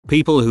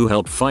People who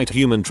help fight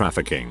human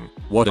trafficking,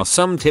 what are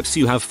some tips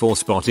you have for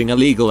spotting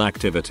illegal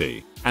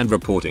activity and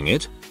reporting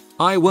it?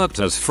 I worked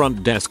as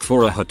front desk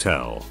for a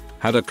hotel.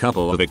 Had a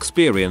couple of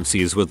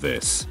experiences with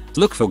this.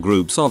 Look for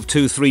groups of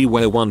 2-3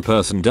 where one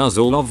person does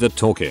all of the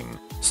talking,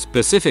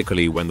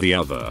 specifically when the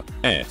other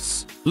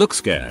look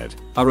scared,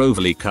 are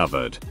overly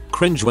covered,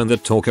 cringe when the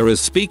talker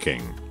is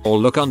speaking, or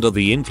look under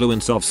the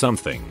influence of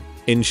something.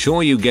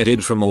 Ensure you get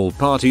it from all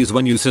parties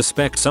when you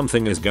suspect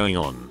something is going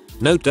on.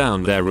 Note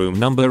down their room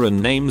number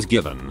and names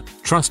given.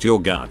 Trust your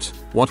gut.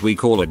 What we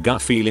call a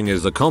gut feeling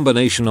is a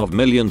combination of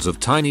millions of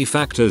tiny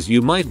factors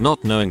you might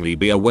not knowingly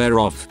be aware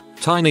of.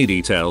 Tiny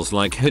details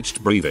like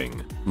hitched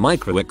breathing,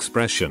 micro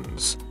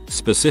expressions,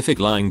 specific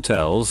lying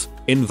tells,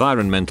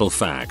 environmental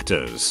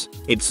factors,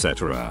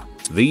 etc.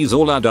 These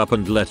all add up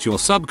and let your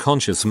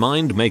subconscious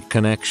mind make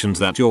connections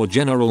that your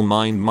general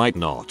mind might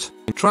not.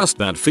 Trust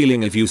that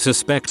feeling if you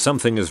suspect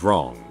something is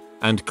wrong,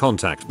 and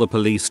contact the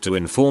police to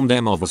inform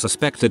them of a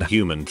suspected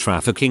human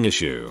trafficking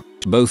issue.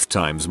 Both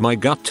times my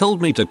gut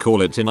told me to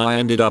call it in, I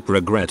ended up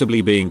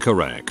regrettably being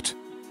correct.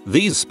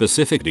 These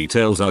specific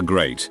details are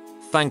great.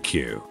 Thank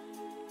you.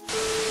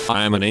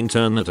 I am an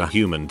intern at a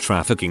human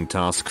trafficking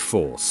task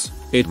force.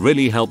 It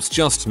really helps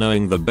just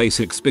knowing the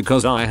basics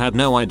because I had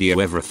no idea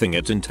everything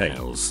it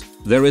entails.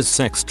 There is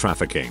sex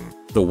trafficking,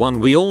 the one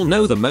we all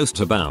know the most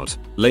about,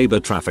 labor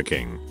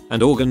trafficking,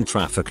 and organ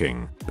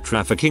trafficking.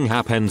 Trafficking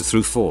happens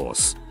through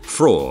force,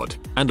 fraud,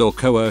 and/or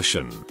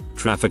coercion.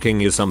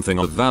 Trafficking is something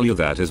of value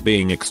that is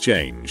being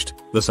exchanged.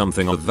 The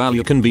something of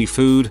value can be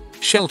food,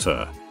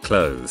 shelter,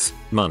 clothes,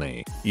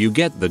 money. You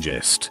get the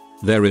gist.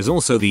 There is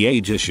also the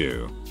age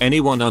issue.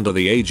 Anyone under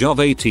the age of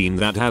 18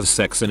 that has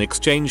sex in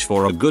exchange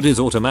for a good is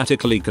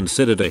automatically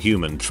considered a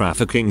human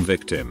trafficking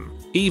victim.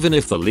 Even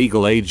if the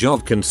legal age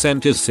of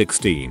consent is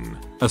 16,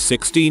 a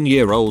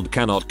 16-year-old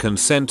cannot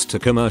consent to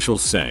commercial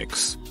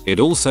sex.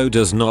 It also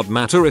does not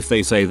matter if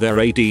they say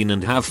they're 18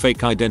 and have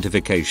fake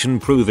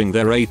identification proving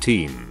they're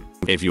 18.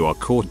 If you are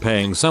caught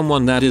paying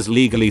someone that is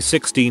legally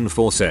 16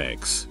 for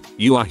sex,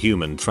 you are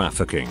human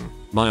trafficking.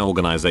 My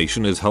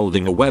organization is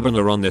holding a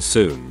webinar on this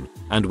soon,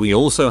 and we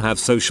also have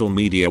social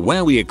media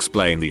where we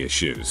explain the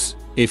issues.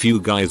 If you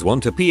guys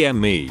want to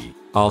PM me,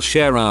 I'll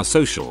share our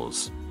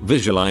socials.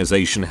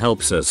 Visualization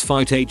helps us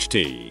fight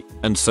HT,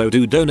 and so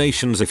do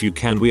donations if you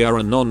can. We are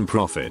a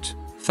non-profit.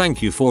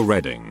 Thank you for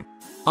reading.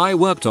 I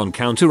worked on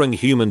countering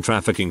human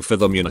trafficking for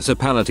the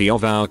municipality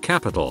of our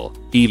capital,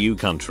 EU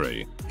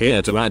country.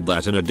 Here to add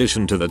that in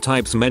addition to the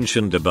types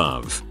mentioned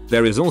above,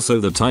 there is also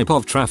the type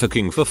of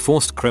trafficking for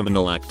forced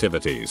criminal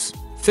activities.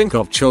 Think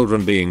of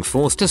children being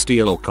forced to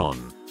steal or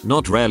con,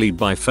 not rarely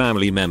by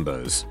family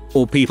members,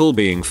 or people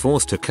being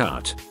forced to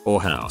cut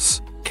or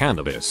house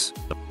cannabis.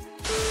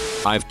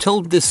 I've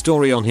told this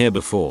story on here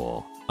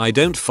before. I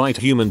don't fight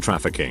human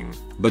trafficking,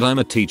 but I'm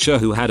a teacher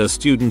who had a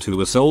student who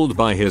was sold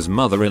by his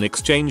mother in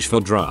exchange for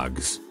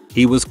drugs.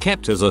 He was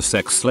kept as a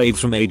sex slave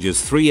from ages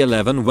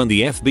 3-11 when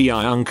the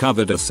FBI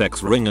uncovered a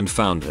sex ring and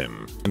found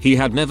him. He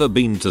had never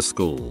been to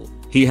school.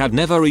 He had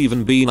never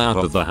even been out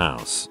of the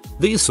house.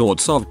 These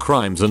sorts of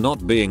crimes are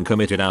not being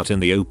committed out in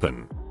the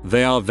open.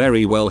 They are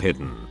very well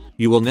hidden.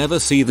 You will never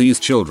see these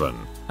children,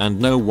 and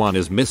no one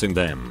is missing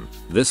them.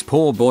 This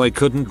poor boy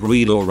couldn't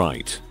read or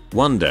write.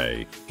 One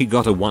day, he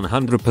got a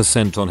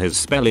 100% on his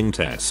spelling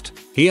test.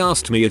 He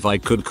asked me if I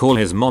could call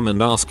his mom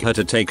and ask her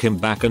to take him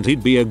back and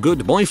he'd be a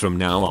good boy from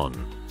now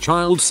on.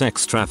 Child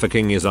sex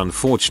trafficking is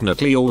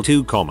unfortunately all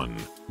too common,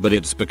 but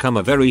it's become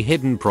a very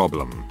hidden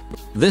problem.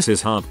 This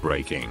is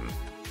heartbreaking.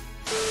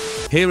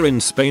 Here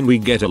in Spain we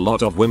get a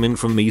lot of women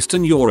from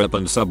Eastern Europe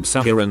and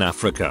Sub-Saharan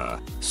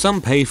Africa.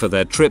 Some pay for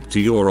their trip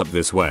to Europe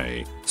this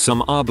way.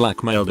 Some are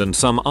blackmailed and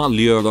some are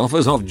lured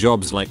offers of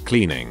jobs like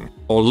cleaning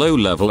or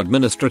low-level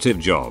administrative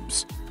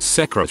jobs,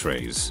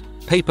 secretaries,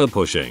 paper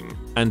pushing,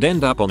 and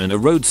end up in a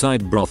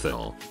roadside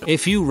brothel.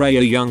 If you marry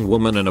a young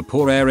woman in a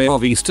poor area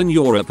of Eastern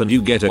Europe and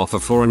you get an offer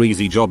for an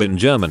easy job in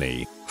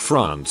Germany,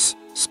 France,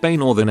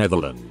 Spain or the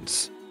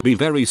Netherlands, be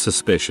very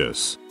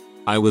suspicious.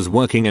 I was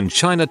working in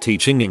China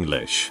teaching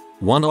English.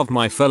 One of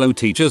my fellow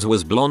teachers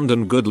was blonde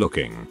and good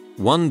looking.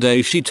 One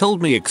day she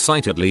told me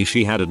excitedly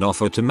she had an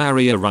offer to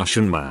marry a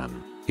Russian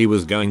man. He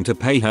was going to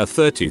pay her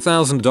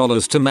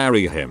 $30,000 to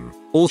marry him.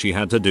 All she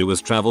had to do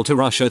was travel to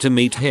Russia to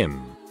meet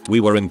him.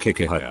 We were in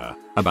Kikahaya,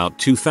 about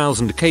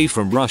 2000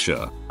 from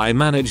Russia. I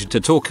managed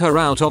to talk her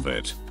out of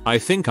it. I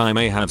think I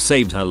may have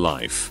saved her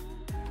life.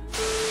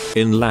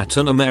 In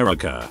Latin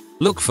America,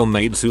 look for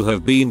maids who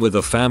have been with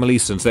a family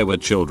since they were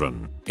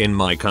children. In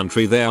my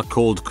country they are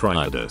called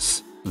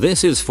criadas.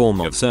 This is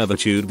form of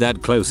servitude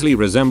that closely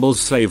resembles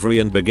slavery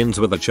and begins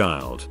with a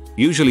child,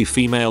 usually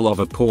female of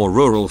a poor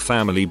rural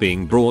family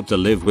being brought to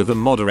live with a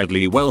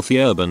moderately wealthy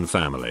urban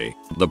family.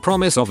 The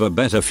promise of a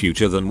better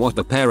future than what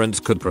the parents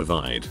could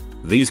provide.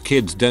 These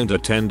kids don't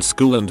attend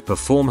school and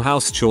perform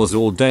house chores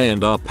all day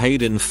and are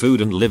paid in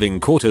food and living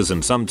quarters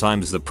and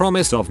sometimes the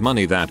promise of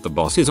money that the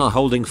bosses are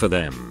holding for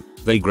them.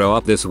 They grow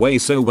up this way,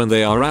 so when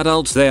they are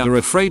adults they are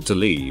afraid to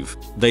leave.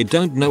 They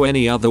don't know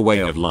any other way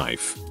of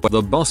life.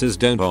 The bosses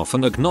don't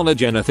often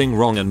acknowledge anything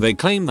wrong, and they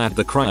claim that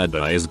the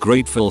crier is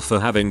grateful for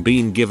having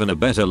been given a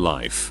better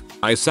life.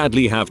 I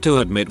sadly have to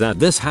admit that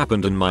this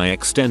happened in my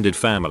extended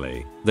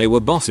family. They were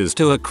bosses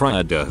to a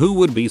crier who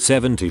would be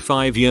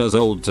 75 years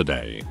old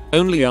today.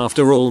 Only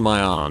after all my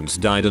aunts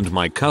died and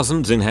my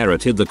cousins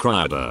inherited the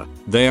crier,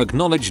 they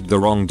acknowledged the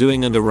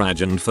wrongdoing and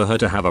arranged for her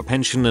to have a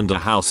pension and a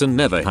house and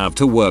never have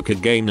to work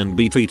again and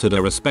be treated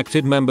a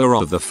respected member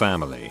of the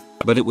family.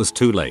 But it was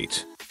too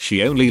late.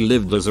 She only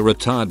lived as a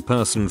retired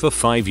person for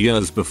 5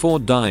 years before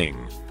dying.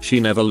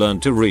 She never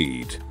learned to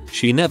read.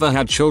 She never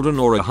had children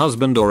or a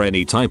husband or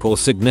any type or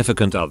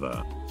significant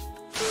other.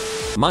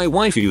 My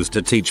wife used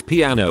to teach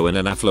piano in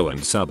an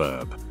affluent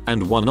suburb,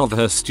 and one of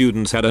her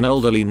students had an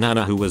elderly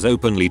nana who was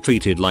openly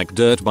treated like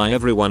dirt by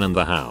everyone in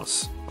the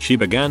house. She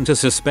began to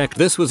suspect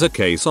this was a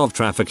case of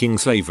trafficking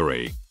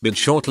slavery, but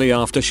shortly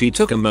after she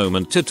took a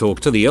moment to talk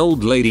to the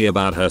old lady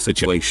about her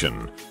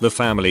situation, the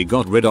family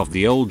got rid of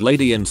the old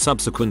lady and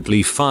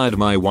subsequently fired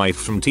my wife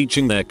from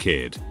teaching their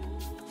kid.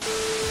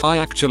 I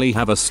actually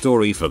have a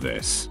story for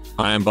this.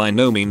 I am by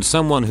no means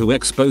someone who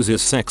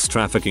exposes sex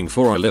trafficking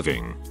for a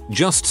living,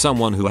 just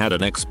someone who had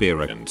an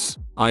experience.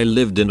 I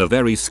lived in a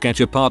very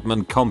sketch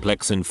apartment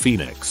complex in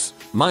Phoenix.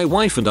 My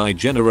wife and I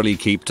generally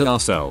keep to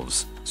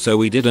ourselves, so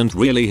we didn't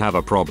really have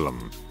a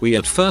problem. We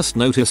at first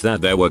noticed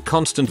that there were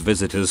constant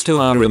visitors to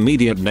our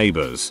immediate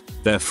neighbors.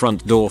 Their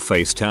front door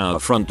faced our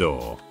front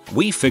door.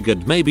 We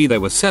figured maybe they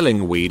were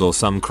selling weed or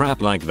some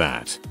crap like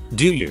that.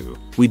 Do you?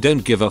 We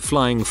don't give a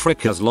flying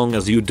frick as long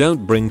as you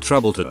don't bring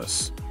trouble to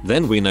us.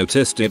 Then we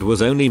noticed it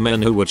was only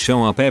men who would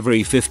show up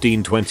every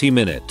 15-20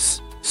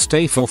 minutes,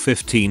 stay for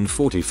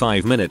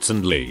 15-45 minutes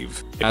and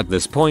leave. At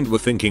this point we're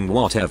thinking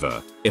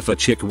whatever, if a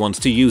chick wants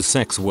to use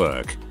sex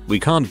work, we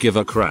can't give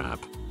a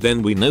crap.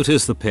 Then we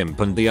noticed the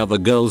pimp and the other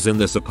girls in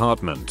this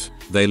apartment.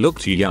 They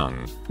looked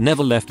young,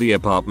 never left the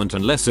apartment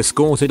unless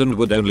escorted, and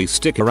would only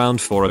stick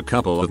around for a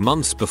couple of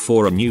months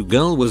before a new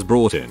girl was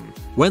brought in.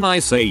 When I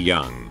say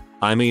young,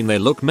 I mean they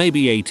look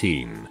maybe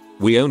 18.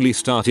 We only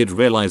started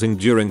realizing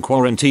during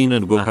quarantine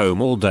and were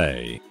home all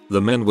day.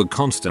 The men would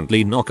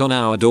constantly knock on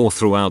our door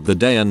throughout the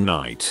day and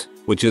night,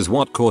 which is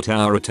what caught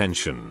our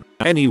attention.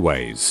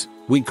 Anyways,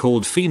 we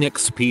called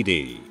Phoenix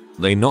PD.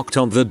 They knocked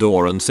on the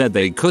door and said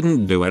they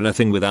couldn't do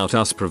anything without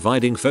us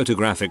providing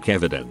photographic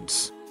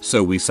evidence.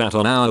 So we sat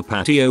on our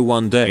patio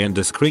one day and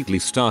discreetly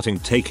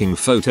started taking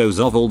photos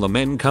of all the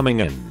men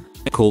coming in.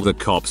 Call the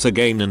cops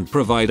again and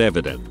provide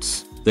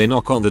evidence. They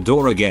knock on the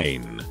door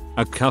again.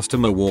 A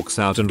customer walks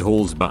out and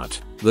hauls butt.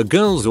 The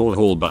girls all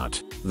haul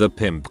butt. The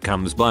pimp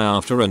comes by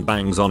after and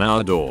bangs on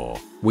our door.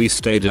 We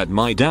stayed at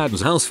my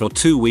dad's house for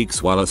 2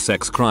 weeks while a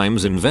sex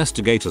crimes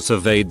investigator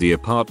surveyed the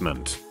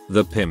apartment.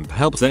 The pimp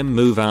helped them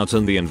move out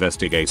and the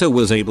investigator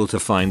was able to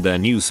find their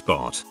new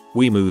spot.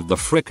 We moved the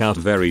frick out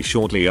very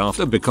shortly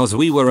after because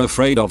we were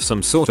afraid of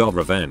some sort of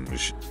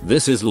revenge.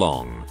 This is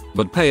long,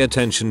 but pay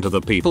attention to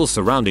the people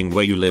surrounding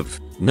where you live.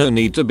 No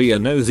need to be a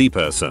nosy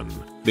person.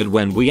 But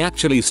when we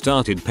actually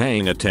started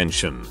paying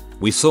attention,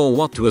 we saw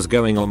what was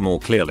going on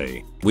more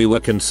clearly. We were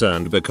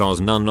concerned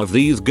because none of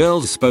these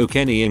girls spoke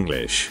any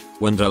English,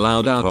 weren't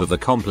allowed out of the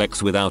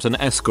complex without an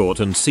escort,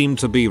 and seemed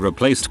to be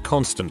replaced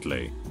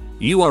constantly.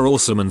 You are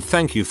awesome and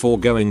thank you for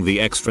going the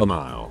extra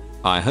mile.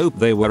 I hope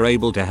they were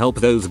able to help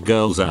those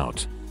girls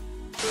out.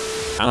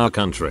 Our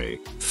country,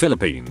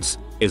 Philippines,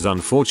 is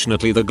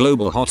unfortunately the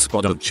global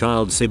hotspot of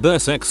child cyber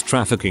sex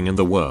trafficking in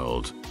the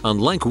world.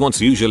 Unlike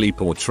what's usually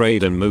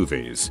portrayed in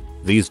movies,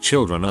 these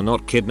children are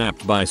not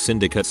kidnapped by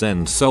syndicates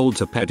and sold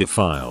to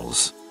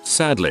pedophiles.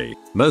 Sadly,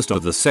 most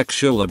of the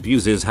sexual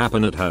abuses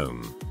happen at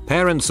home.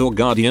 Parents or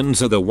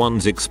guardians are the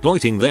ones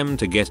exploiting them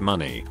to get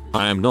money.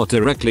 I am not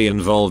directly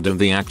involved in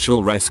the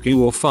actual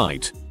rescue or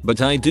fight,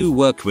 but I do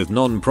work with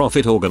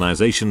non-profit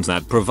organizations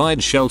that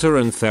provide shelter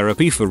and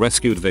therapy for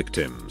rescued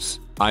victims.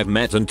 I've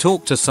met and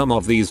talked to some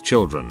of these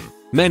children.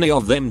 Many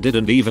of them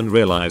didn't even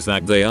realize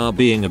that they are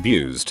being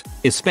abused,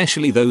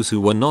 especially those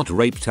who were not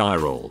raped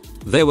viral.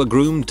 They were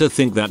groomed to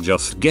think that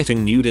just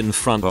getting nude in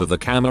front of the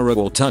camera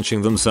or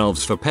touching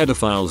themselves for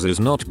pedophiles is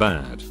not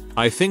bad.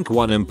 I think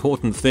one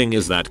important thing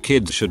is that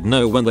kids should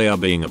know when they are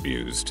being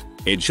abused.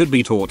 It should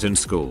be taught in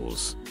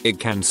schools. It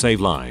can save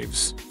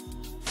lives.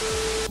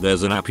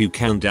 There's an app you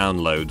can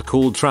download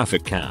called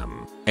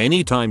Trafficking.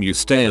 Anytime you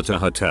stay at a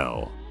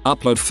hotel,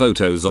 upload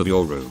photos of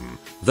your room.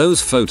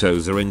 Those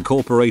photos are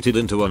incorporated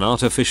into an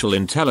artificial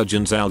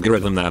intelligence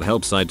algorithm that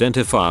helps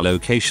identify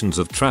locations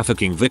of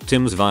trafficking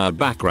victims via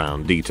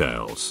background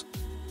details.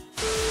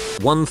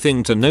 One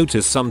thing to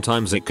notice,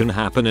 sometimes it can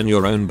happen in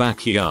your own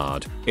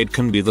backyard. It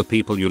can be the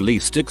people you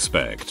least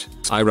expect.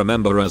 I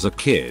remember as a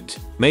kid,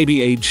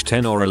 maybe age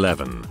 10 or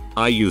 11,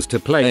 I used to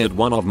play at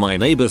one of my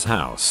neighbor's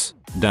house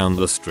down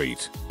the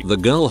street. The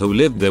girl who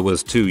lived there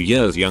was 2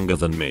 years younger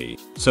than me,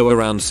 so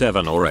around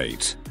 7 or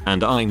 8.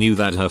 And I knew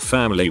that her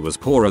family was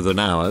poorer than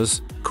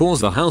ours. cause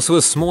the house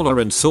was smaller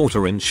and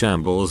sorta in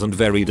shambles and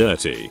very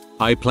dirty.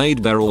 I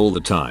played there all the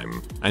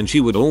time, and she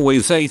would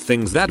always say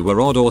things that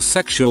were odd or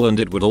sexual, and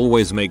it would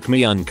always make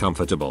me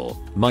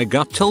uncomfortable. My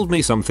gut told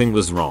me something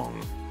was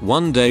wrong.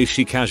 One day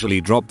she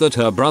casually dropped that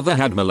her brother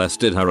had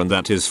molested her and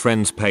that his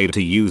friends paid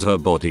to use her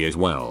body as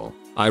well.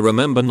 I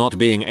remember not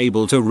being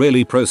able to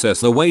really process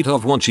the weight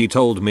of what she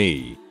told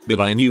me, but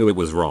I knew it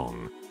was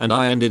wrong, and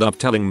I ended up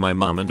telling my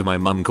mum, and my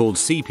mum called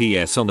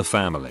CPS on the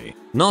family.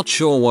 Not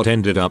sure what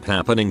ended up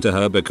happening to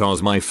her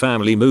because my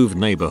family moved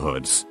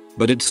neighborhoods,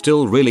 but it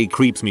still really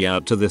creeps me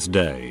out to this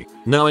day,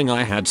 knowing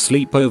I had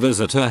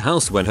sleepovers at her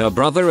house when her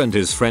brother and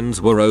his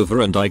friends were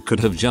over, and I could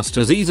have just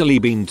as easily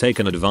been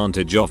taken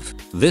advantage of.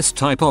 This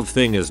type of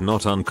thing is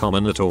not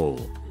uncommon at all.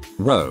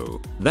 Whoa,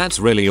 that's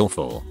really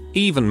awful.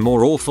 Even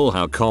more awful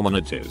how common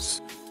it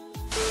is.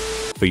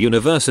 For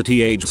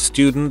university-age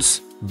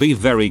students, be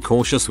very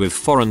cautious with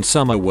foreign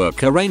summer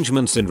work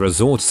arrangements in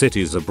resort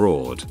cities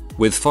abroad.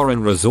 With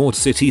foreign resort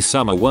city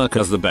summer work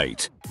as the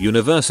bait,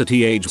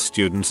 university-age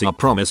students are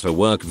promised a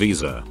work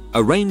visa,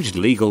 arranged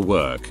legal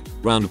work,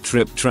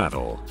 round-trip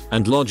travel,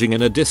 and lodging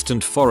in a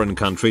distant foreign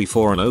country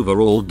for an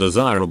overall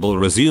desirable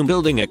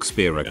resume-building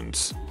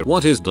experience.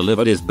 What is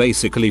delivered is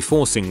basically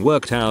forcing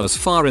worked hours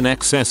far in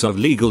excess of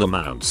legal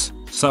amounts,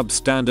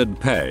 substandard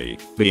pay,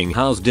 being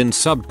housed in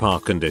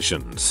subpar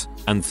conditions,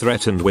 and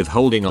threatened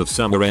withholding of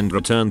summer and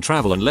return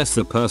travel unless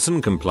the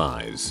person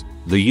complies.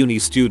 The uni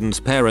student's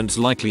parents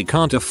likely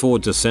can't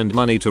afford to send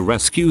money to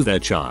rescue their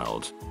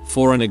child.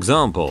 For an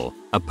example,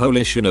 a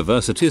Polish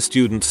university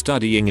student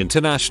studying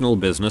international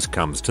business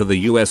comes to the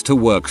US to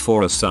work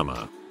for a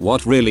summer.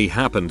 What really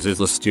happens is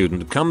the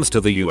student comes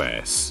to the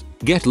US,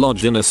 gets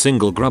lodged in a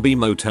single grubby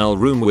motel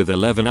room with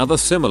 11 other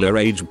similar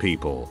age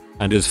people,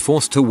 and is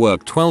forced to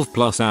work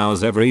 12+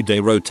 hours every day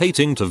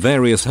rotating to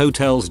various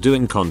hotels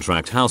doing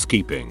contract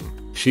housekeeping.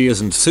 She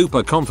isn't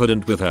super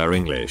confident with her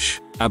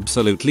English,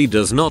 absolutely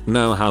does not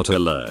know how to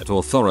alert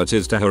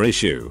authorities to her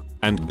issue,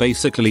 and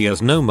basically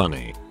has no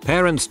money.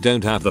 Parents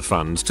don't have the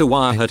funds to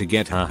wire her to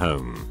get her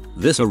home.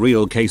 This a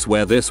real case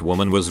where this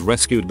woman was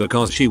rescued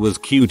because she was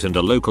cute and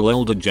a local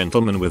older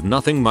gentleman with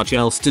nothing much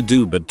else to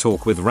do but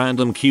talk with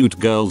random cute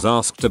girls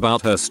asked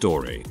about her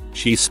story.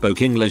 She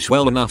spoke English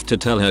well enough to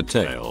tell her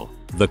tale.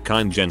 The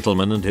kind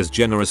gentleman and his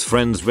generous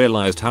friends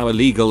realized how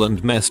illegal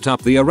and messed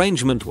up the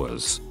arrangement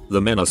was.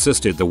 The men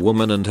assisted the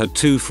woman and her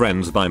 2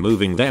 friends by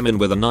moving them in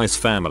with a nice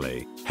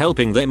family,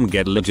 helping them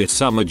get legit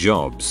summer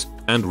jobs,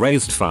 and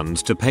raised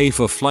funds to pay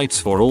for flights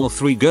for all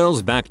 3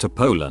 girls back to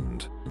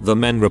Poland. The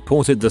men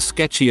reported the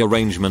sketchy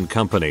arrangement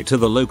company to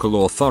the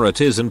local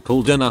authorities and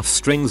pulled enough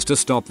strings to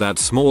stop that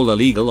small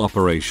illegal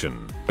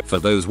operation. For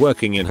those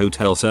working in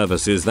hotel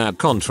services that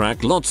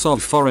contract lots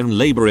of foreign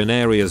labor in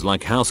areas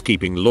like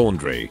housekeeping,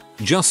 laundry,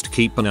 just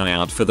keep an eye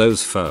out for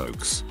those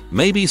folks.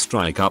 Maybe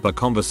strike up a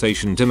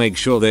conversation to make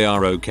sure they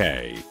are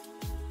okay.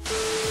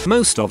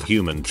 Most of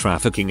human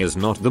trafficking is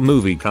not the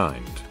movie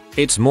kind.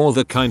 It's more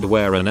the kind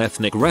where an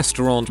ethnic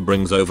restaurant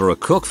brings over a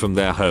cook from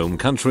their home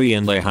country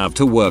and they have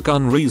to work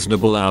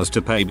unreasonable hours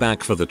to pay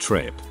back for the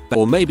trip.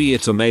 Or maybe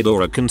it's a maid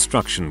or a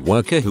construction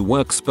worker who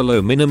works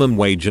below minimum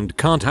wage and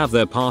can't have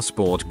their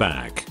passport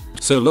back.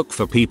 So look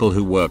for people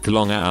who work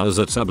long hours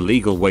at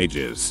sublegal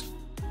wages.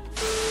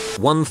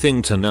 One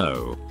thing to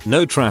know,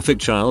 no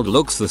trafficked child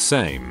looks the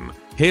same.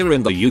 Here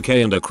in the UK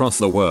and across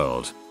the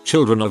world,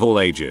 children of all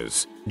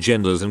ages,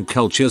 genders and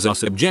cultures are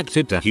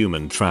subjected to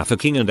human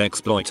trafficking and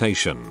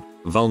exploitation.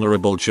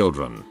 Vulnerable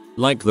children,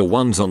 like the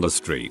ones on the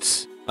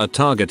streets, are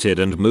targeted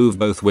and moved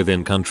both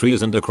within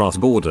countries and across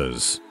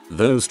borders.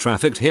 Those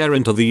trafficked here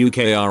into the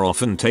UK are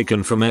often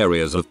taken from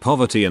areas of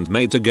poverty and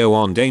made to go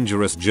on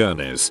dangerous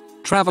journeys,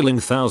 traveling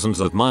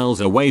thousands of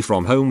miles away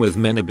from home, with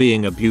many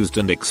being abused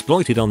and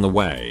exploited on the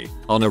way.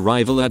 On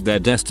arrival at their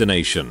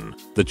destination,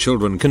 the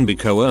children can be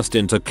coerced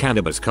into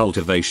cannabis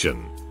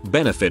cultivation,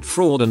 benefit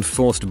fraud and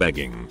forced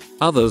begging.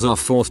 Others are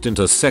forced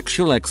into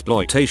sexual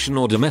exploitation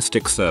or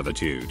domestic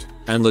servitude,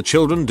 and the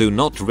children do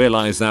not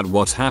realize that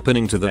what's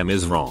happening to them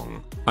is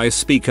wrong. I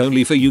speak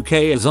only for UK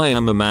as I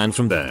am a man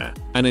from there.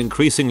 An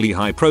increasingly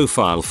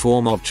high-profile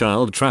form of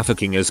child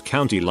trafficking is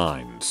county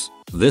lines.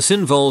 This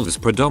involves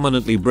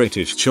predominantly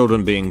British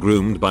children being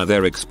groomed by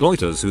their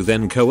exploiters who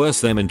then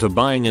coerce them into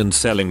buying and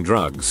selling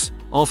drugs,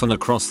 often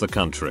across the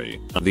country.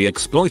 The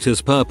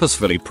exploiters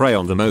purposefully prey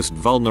on the most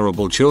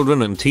vulnerable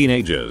children and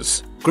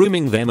teenagers,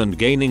 grooming them and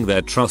gaining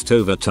their trust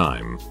over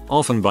time,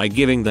 often by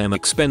giving them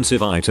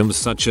expensive items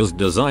such as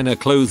designer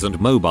clothes and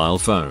mobile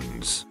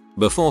phones,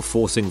 before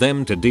forcing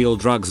them to deal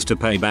drugs to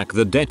pay back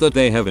the debt that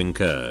they have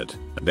incurred.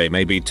 They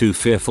may be too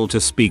fearful to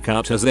speak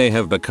out as they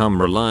have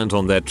become reliant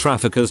on their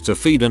traffickers to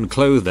feed and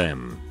clothe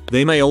them.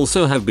 They may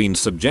also have been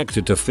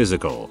subjected to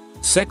physical,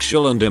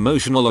 sexual and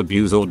emotional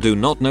abuse or do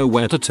not know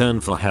where to turn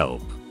for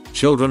help.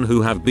 Children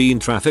who have been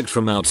trafficked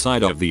from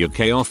outside of the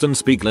UK often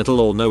speak little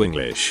or no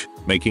English,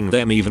 making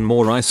them even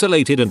more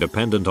isolated and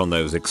dependent on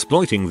those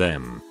exploiting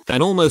them.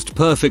 An almost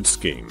perfect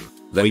scheme.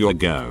 There you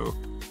go.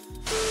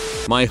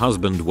 My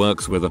husband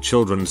works with a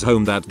children's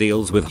home that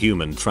deals with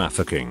human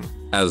trafficking.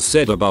 As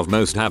said above,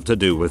 most have to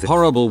do with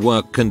horrible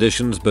work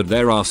conditions, but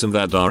there are some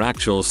that are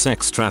actual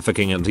sex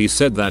trafficking, and he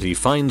said that he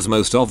finds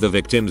most of the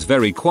victims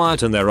very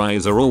quiet and their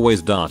eyes are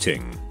always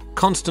darting,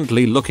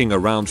 constantly looking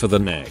around for the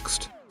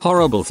next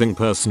horrible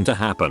person to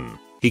happen.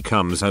 He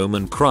comes home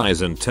and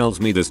cries and tells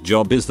me this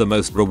job is the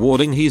most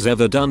rewarding he's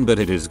ever done, but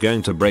it is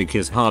going to break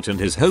his heart and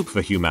his hope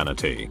for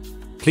humanity.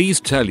 Please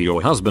tell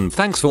your husband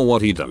thanks for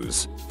what he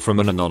does. From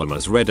an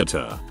anonymous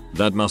Redditor.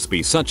 That must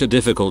be such a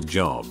difficult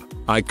job.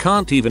 I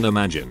can't even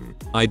imagine.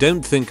 I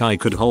don't think I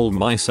could hold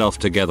myself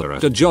together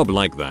at a job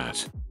like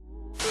that.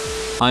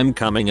 I'm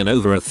coming in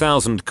over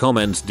 1,000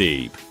 comments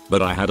deep,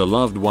 but I had a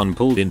loved one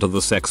pulled into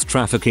the sex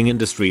trafficking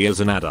industry as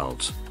an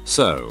adult.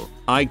 So,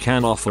 I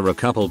can offer a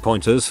couple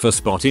pointers for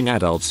spotting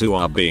adults who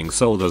are being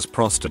sold as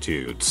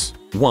prostitutes.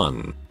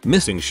 1.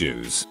 Missing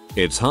shoes.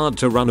 It's hard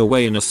to run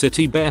away in a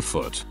city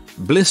barefoot.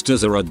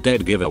 Blisters are a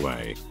dead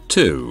giveaway.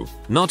 2.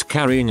 Not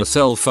carrying a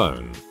cell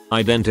phone,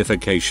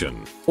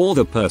 identification, or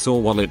the purse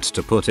or wallet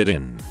to put it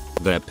in.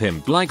 Their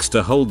pimp likes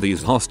to hold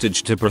these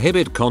hostage to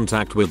prohibit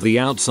contact with the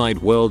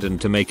outside world and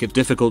to make it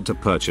difficult to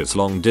purchase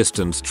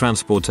long-distance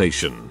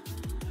transportation.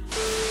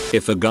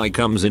 If a guy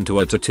comes into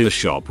a tattoo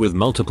shop with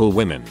multiple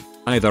women,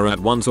 either at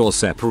once or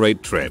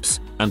separate trips,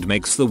 and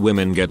makes the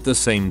women get the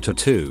same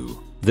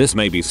tattoo. This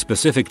may be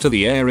specific to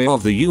the area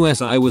of the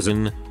US I was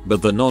in,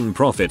 but the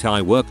non-profit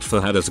I worked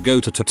for had us go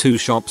to tattoo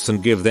shops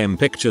and give them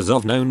pictures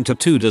of known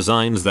tattoo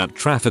designs that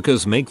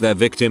traffickers make their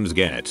victims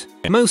get.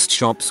 Most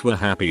shops were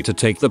happy to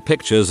take the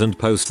pictures and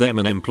post them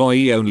in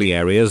employee-only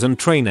areas and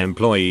train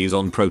employees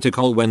on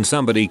protocol when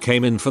somebody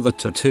came in for the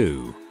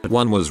tattoo.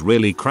 One was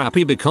really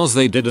crappy because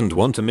they didn't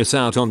want to miss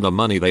out on the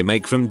money they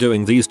make from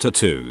doing these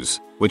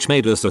tattoos, which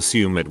made us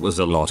assume it was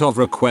a lot of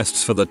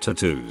requests for the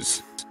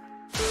tattoos.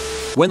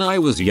 When I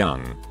was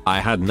young, I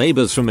had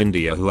neighbors from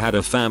India who had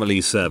a family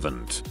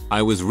servant.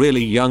 I was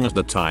really young at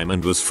the time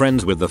and was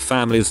friends with the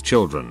family's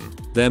children.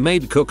 Their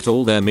maid cooked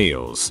all their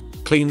meals,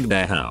 cleaned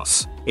their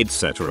house,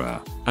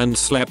 etc., and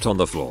slept on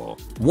the floor.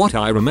 What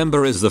I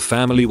remember is the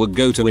family would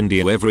go to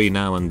India every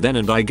now and then,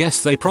 and I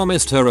guess they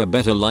promised her a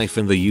better life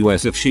in the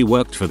US if she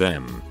worked for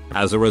them.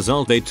 As a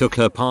result, they took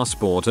her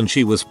passport and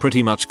she was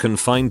pretty much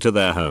confined to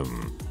their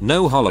home.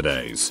 No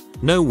holidays,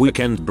 no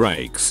weekend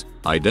breaks.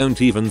 I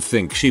don't even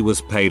think she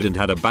was paid and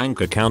had a bank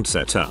account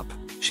set up.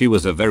 She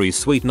was a very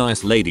sweet,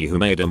 nice lady who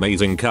made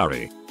amazing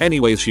curry.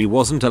 Anyways, she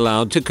wasn't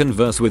allowed to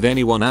converse with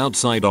anyone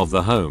outside of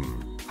the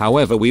home.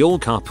 However, we all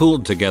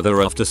carpooled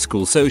together after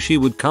school, so she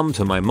would come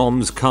to my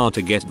mom's car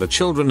to get the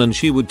children and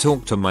she would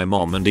talk to my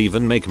mom and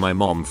even make my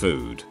mom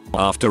food.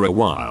 After a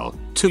while,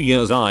 2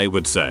 years I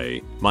would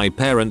say, my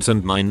parents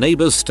and my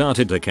neighbors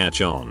started to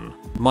catch on.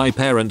 My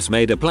parents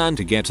made a plan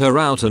to get her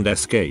out and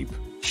escape.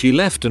 She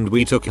left and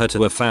we took her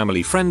to a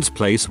family friend's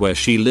place where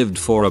she lived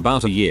for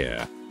about a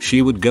year.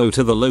 She would go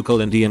to the local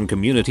Indian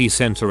community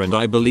center and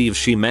I believe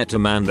she met a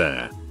man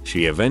there.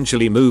 She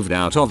eventually moved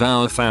out of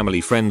our family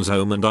friend's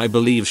home and I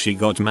believe she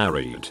got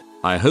married.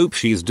 I hope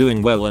she's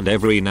doing well, and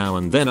every now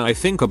and then I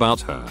think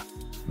about her.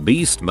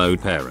 Beast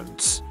mode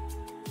parents.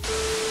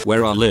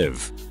 Where I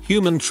live,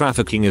 human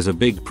trafficking is a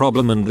big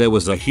problem, and there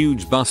was a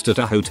huge bust at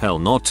a hotel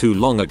not too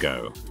long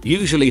ago.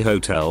 Usually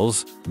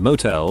hotels,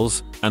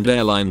 motels, and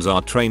airlines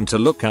are trained to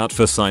look out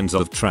for signs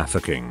of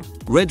trafficking.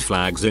 Red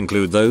flags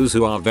include those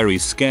who are very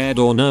scared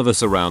or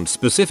nervous around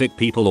specific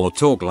people or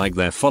talk like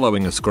they're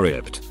following a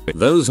script.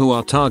 Those who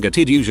are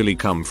targeted usually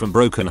come from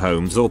broken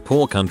homes or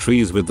poor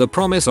countries with the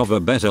promise of a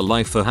better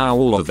life for how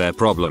all of their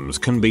problems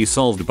can be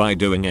solved by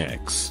doing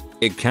X.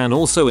 It can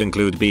also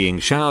include being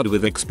showered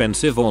with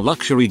expensive or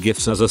luxury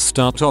gifts as a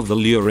start of the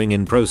luring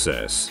in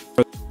process.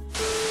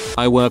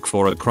 I work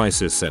for a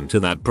crisis center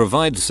that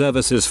provides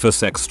services for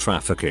sex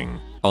trafficking.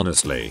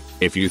 Honestly,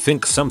 if you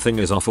think something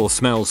is off or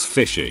smells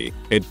fishy,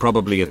 it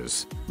probably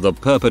is. The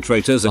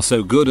perpetrators are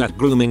so good at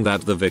grooming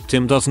that the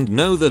victim doesn't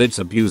know that it's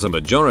abuse a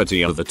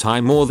majority of the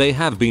time, or they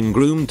have been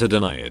groomed to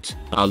deny it.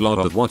 A lot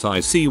of what I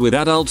see with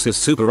adults is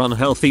super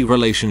unhealthy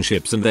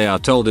relationships, and they are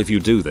told if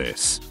you do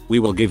this, we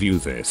will give you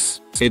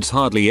this. It's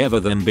hardly ever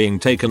them being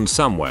taken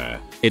somewhere.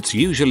 It's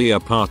usually a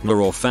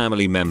partner or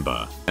family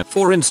member.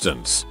 For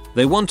instance,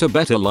 they want a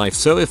better life,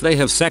 so if they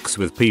have sex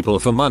with people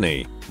for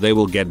money, they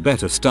will get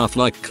better stuff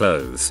like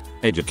clothes,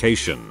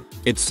 education,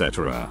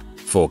 etc.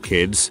 For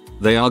kids,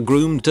 they are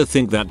groomed to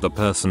think that the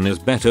person is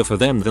better for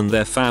them than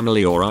their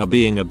family, or are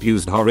being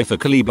abused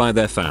horrifically by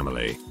their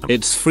family.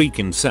 It's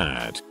freaking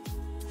sad.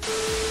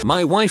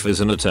 My wife is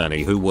an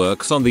attorney who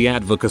works on the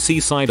advocacy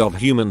side of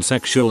human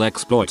sexual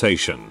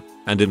exploitation,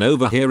 and in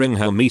overhearing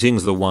her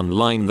meetings, the one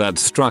line that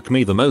struck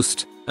me the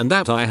most, and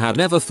that I had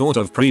never thought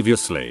of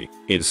previously,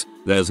 is,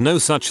 there's no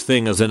such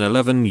thing as an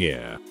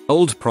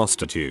 11-year-old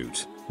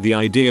prostitute. The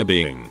idea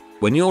being,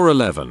 when you're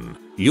 11,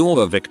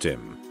 you're a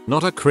victim,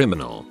 not a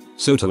criminal.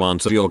 So to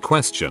answer your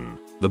question,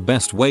 the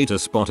best way to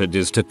spot it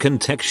is to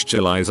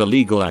contextualize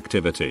illegal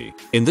activity,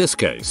 in this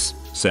case,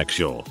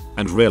 sexual,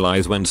 and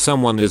realize when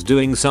someone is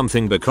doing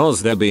something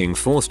because they're being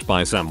forced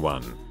by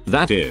someone,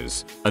 that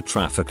is, a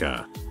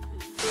trafficker.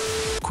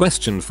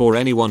 Question for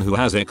anyone who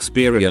has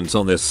experience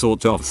on this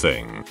sort of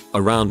thing.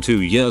 Around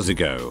 2 years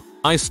ago,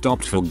 I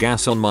stopped for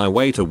gas on my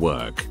way to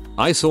work.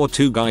 I saw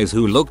two guys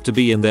who looked to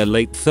be in their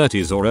late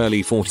 30s or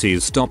early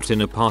 40s stopped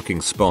in a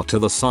parking spot to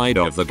the side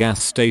of the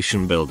gas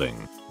station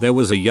building. There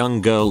was a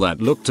young girl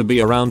that looked to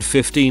be around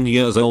 15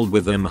 years old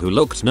with them who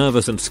looked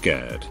nervous and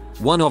scared.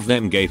 One of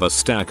them gave a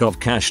stack of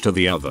cash to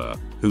the other,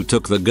 who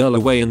took the girl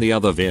away in the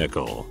other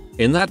vehicle.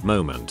 In that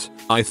moment,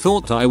 I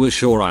thought I was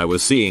sure I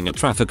was seeing a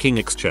trafficking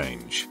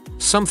exchange.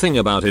 Something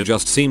about it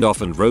just seemed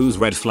off and rose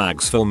red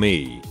flags for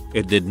me.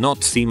 It did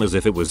not seem as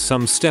if it was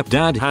some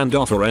stepdad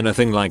handoff or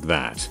anything like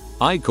that.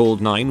 I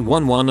called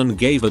 911 and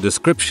gave a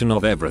description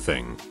of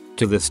everything.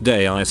 To this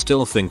day I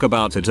still think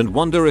about it and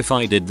wonder if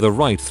I did the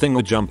right thing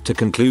or jumped to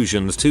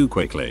conclusions too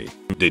quickly.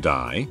 Did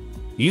I?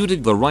 You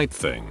did the right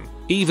thing.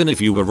 Even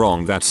if you were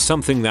wrong, that's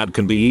something that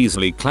can be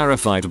easily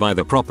clarified by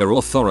the proper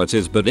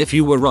authorities, but if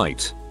you were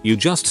right, you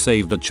just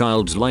saved a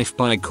child's life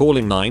by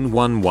calling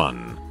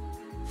 911.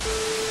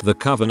 The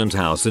Covenant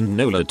House in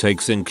NOLA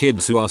takes in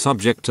kids who are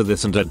subject to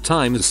this and at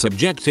times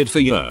subjected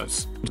for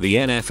years. The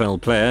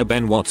NFL player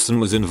Ben Watson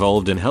was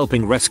involved in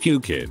helping rescue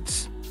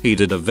kids. He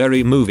did a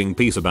very moving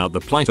piece about the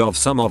plight of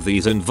some of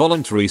these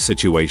involuntary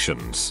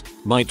situations.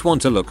 Might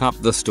want to look up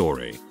the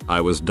story. I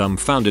was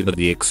dumbfounded at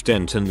the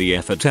extent and the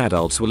effort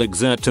adults will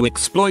exert to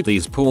exploit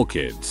these poor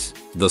kids.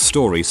 The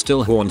story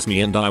still haunts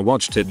me and I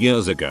watched it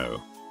years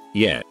ago.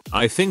 Yeah,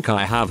 I think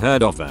I have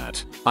heard of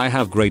that. I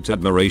have great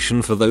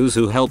admiration for those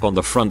who help on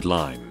the front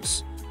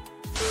lines.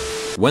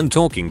 When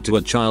talking to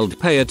a child,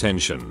 pay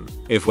attention.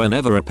 If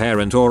whenever a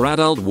parent or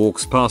adult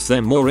walks past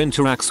them or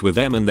interacts with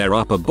them and their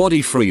upper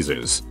body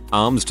freezes,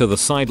 arms to the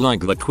side like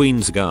the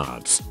Queen's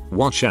Guards,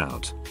 watch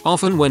out.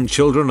 Often when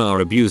children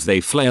are abused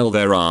they flail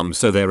their arms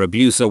so their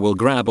abuser will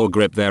grab or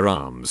grip their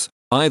arms,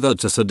 either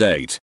to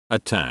sedate,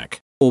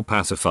 attack, or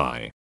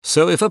pacify.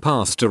 So if a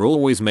pastor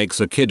always makes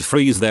a kid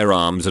freeze their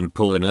arms and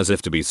pull in as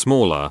if to be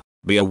smaller,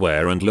 be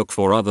aware and look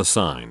for other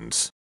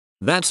signs.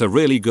 That's a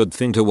really good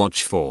thing to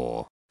watch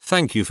for.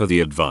 Thank you for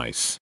the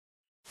advice.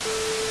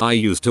 I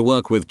used to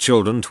work with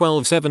children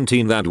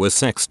 12-17 that were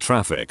sex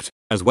trafficked,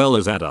 as well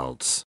as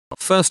adults.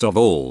 First of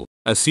all,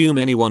 assume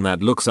anyone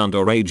that looks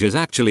underage is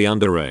actually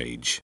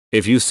underage.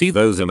 If you see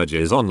those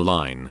images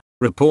online,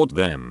 report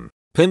them.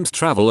 Pimps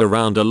travel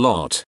around a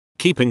lot,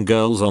 keeping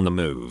girls on the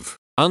move.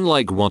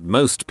 Unlike what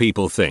most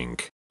people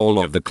think,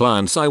 all of the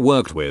clients I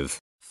worked with,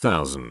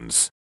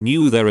 thousands,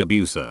 knew their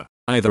abuser,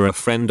 either a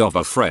friend of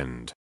a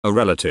friend, a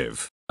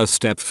relative, a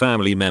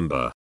step-family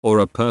member, or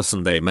a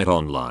person they met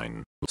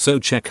online. So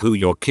check who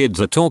your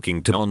kids are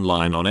talking to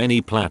online on any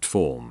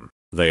platform.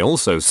 They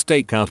also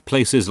stake out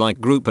places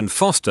like group and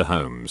foster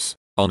homes.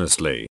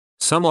 Honestly,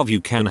 some of you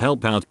can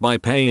help out by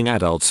paying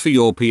adults for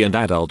your P and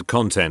adult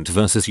content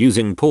versus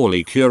using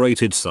poorly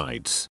curated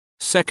sites.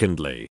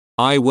 Secondly,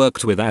 I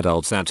worked with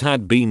adults that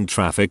had been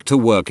trafficked to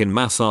work in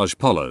massage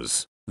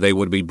parlors. They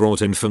would be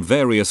brought in from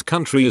various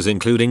countries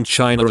including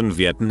China and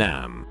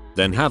Vietnam,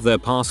 then have their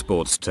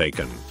passports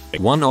taken.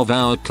 One of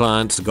our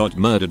clients got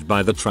murdered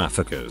by the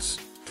traffickers.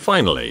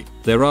 Finally,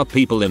 there are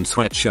people in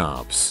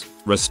sweatshops,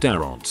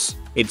 restaurants,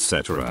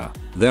 etc.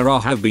 There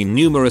have been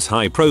numerous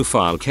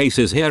high-profile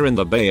cases here in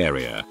the Bay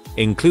Area,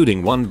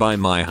 including one by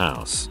my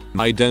house.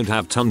 I don't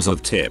have tons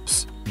of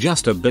tips,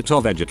 just a bit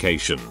of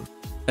education.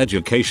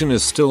 Education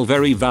is still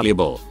very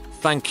valuable.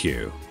 Thank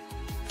you.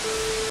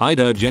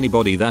 I'd urge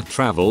anybody that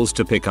travels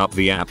to pick up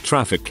the app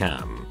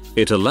Trafficking.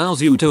 It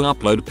allows you to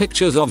upload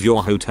pictures of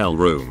your hotel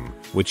room,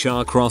 which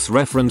are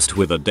cross-referenced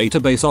with a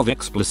database of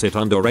explicit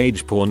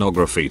underage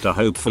pornography to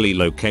hopefully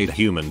locate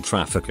human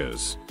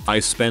traffickers. I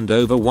spend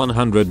over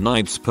 100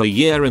 nights per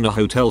year in a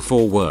hotel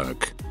for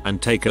work, and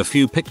take a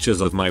few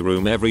pictures of my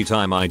room every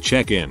time I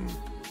check in.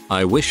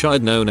 I wish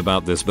I'd known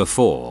about this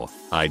before.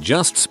 I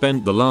just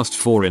spent the last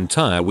 4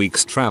 entire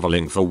weeks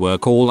traveling for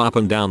work all up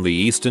and down the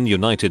eastern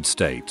United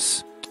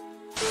States.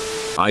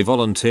 I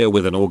volunteer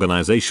with an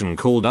organization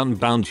called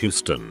Unbound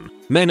Houston.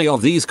 Many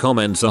of these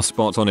comments are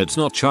spot on. It's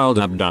not child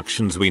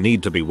abductions we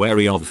need to be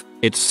wary of,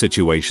 it's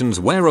situations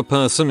where a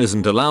person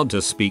isn't allowed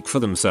to speak for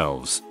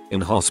themselves,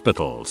 in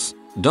hospitals,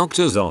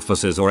 doctors'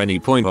 offices or any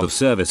point of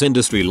service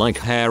industry like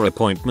hair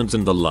appointments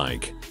and the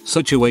like.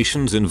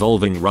 Situations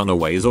involving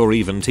runaways or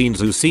even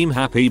teens who seem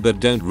happy but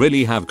don't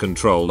really have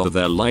control of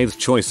their life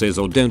choices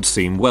or don't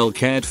seem well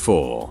cared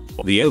for.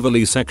 The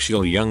overly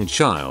sexual young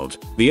child,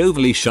 the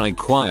overly shy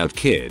quiet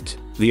kid,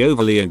 the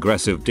overly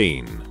aggressive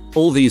teen.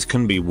 All these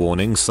can be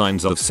warning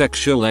signs of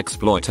sexual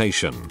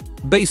exploitation.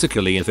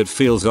 Basically, if it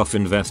feels off,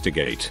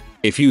 investigate.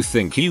 If you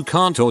think you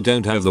can't or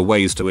don't have the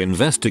ways to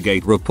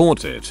investigate,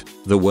 report it.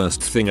 The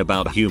worst thing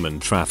about human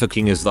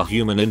trafficking is the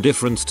human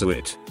indifference to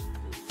it.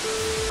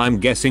 I'm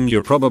guessing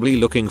you're probably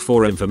looking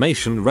for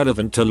information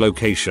relevant to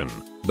location,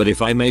 but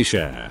if I may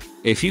share,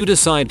 if you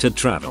decide to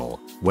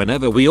travel,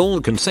 whenever we all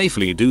can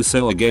safely do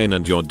so again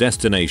and your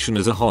destination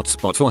is a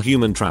hotspot for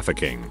human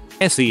trafficking,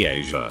 e.g.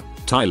 Asia,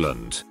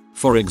 Thailand,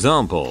 for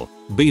example,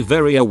 be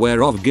very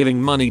aware of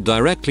giving money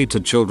directly to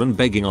children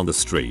begging on the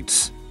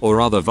streets. or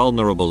other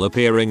vulnerable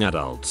appearing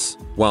adults.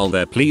 While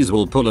their pleas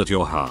will pull at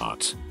your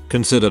heart,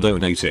 consider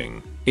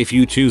donating. If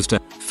you choose to,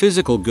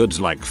 physical goods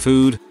like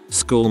food,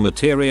 school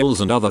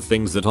materials and other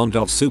things that aren't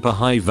of super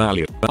high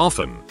value.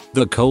 Often,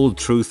 the cold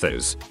truth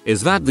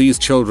is that these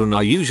children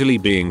are usually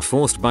being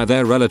forced by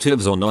their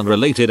relatives or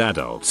non-related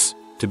adults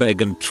to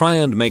beg and try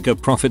and make a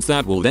profit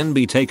that will then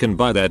be taken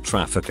by their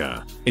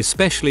trafficker,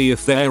 especially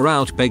if they're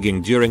out begging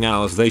during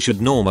hours they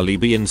should normally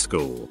be in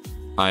school.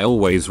 I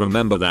always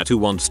remember that Who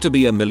Wants to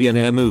Be a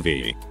Millionaire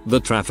movie. The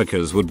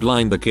traffickers would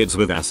blind the kids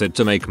with acid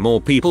to make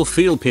more people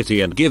feel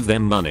pity and give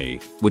them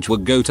money, which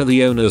would go to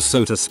the owners,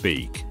 so to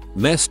speak.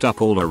 Messed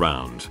up all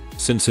around,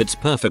 since it's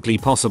perfectly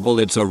possible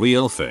it's a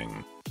real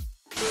thing.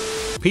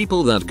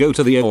 People that go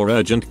to the or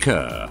urgent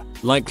care,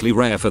 likely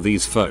rare for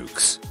these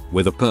folks,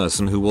 with a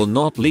person who will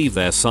not leave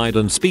their side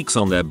and speaks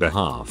on their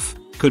behalf.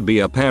 Could be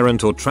a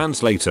parent or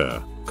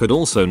translator, could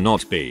also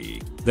not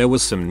be. There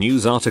was some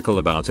news article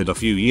about it a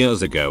few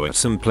years ago at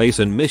some place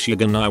in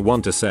Michigan. I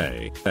want to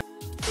say,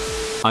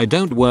 I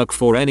don't work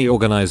for any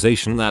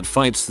organization that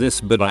fights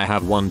this, but I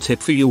have one tip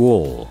for you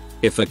all.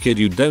 If a kid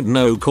you don't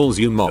know calls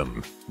you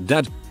mom,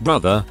 dad,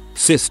 brother,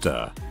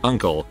 sister,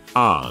 uncle,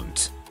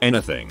 aunt,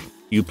 anything,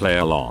 you play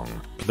along.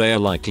 They are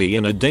likely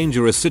in a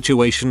dangerous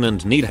situation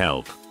and need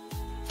help.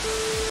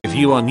 If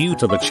you are new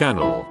to the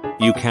channel,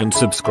 you can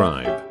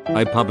subscribe.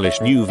 I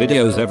publish new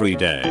videos every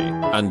day.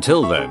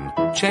 Until then,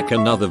 check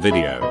another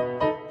video.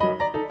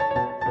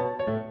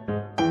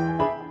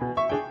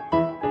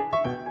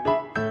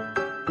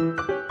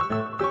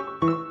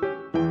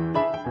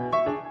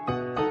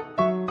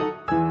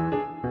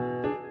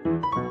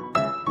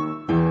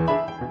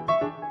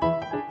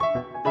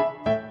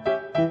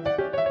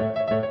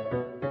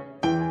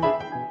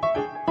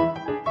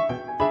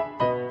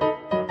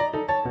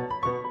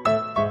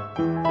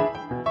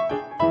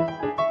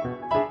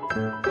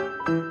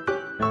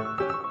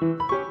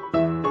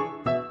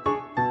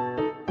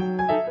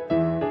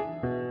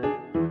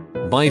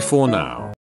 Bye for now.